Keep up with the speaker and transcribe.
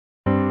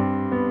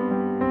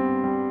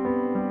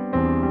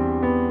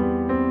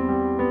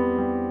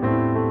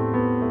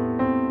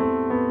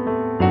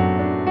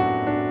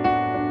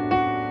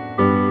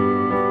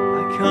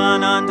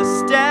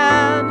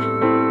understand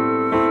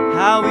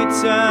how we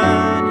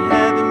turn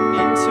heaven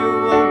into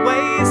a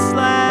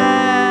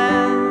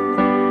wasteland.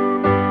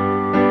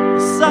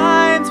 The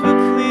signs were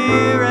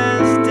clear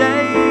as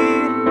day,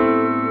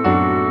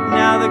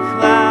 now the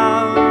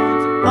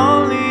clouds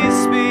only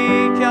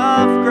speak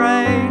of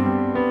grey.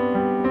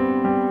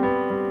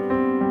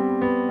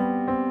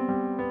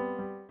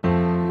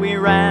 We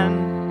ran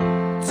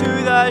to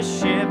the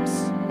ships,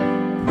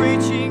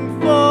 reaching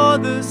for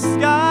the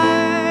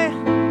sky.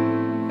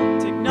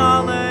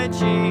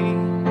 Technology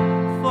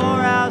for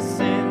our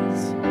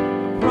sins, a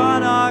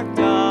product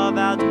of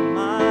our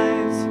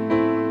demise.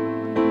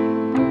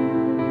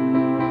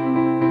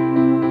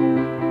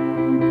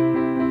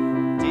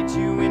 Did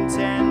you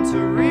intend to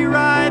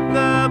rewrite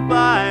the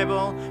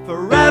Bible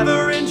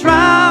forever in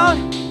drought,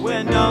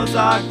 where Noah's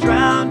Ark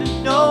drowned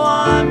and no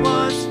one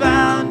was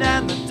found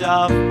and the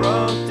dove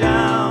broke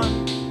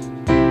down?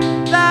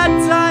 That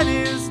time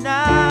is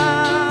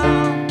now.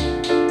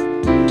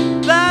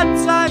 That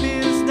time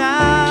is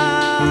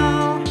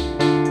now.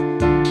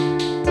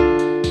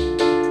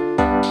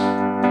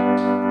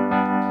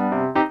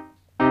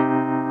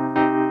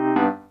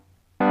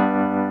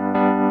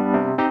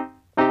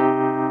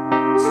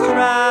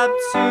 Strapped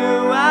to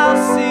our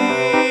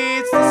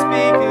seats, the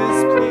speakers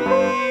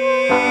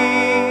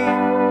plead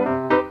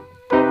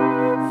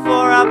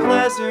for our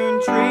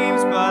pleasant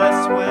dreams, but I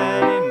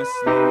sweat in my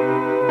sleep.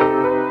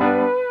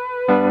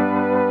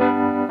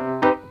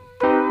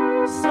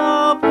 So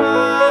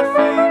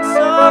perfect,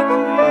 so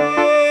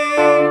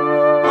clean,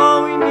 all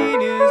we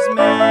need is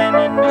man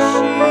and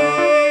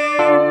machine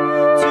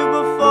to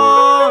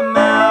perform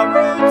our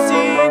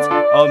routines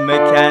of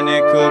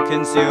mechanical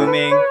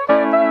consuming.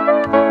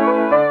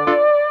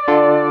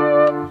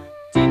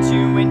 Did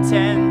you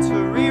intend to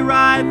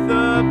rewrite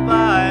the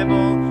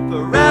Bible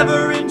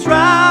forever in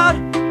drought,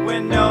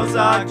 when Noah's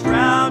Ark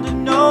drowned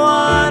and no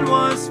one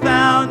was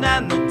found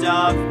and the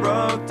dove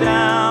broke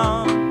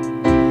down?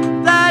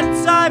 That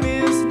time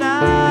is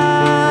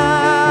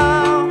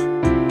now.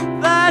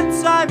 That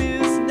time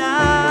is now.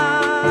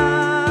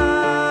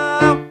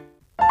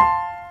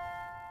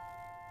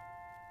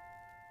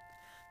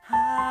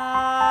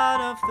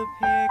 Out of the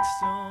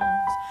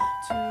pixels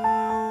to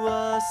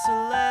a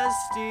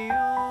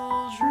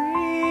celestial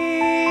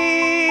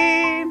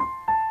dream,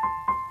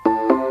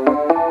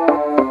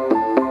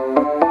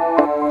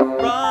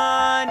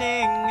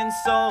 running in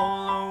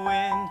solar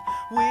wind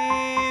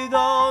with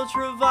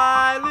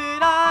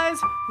ultraviolet eyes,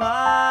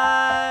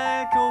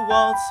 like a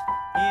waltz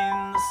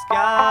in the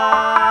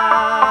sky.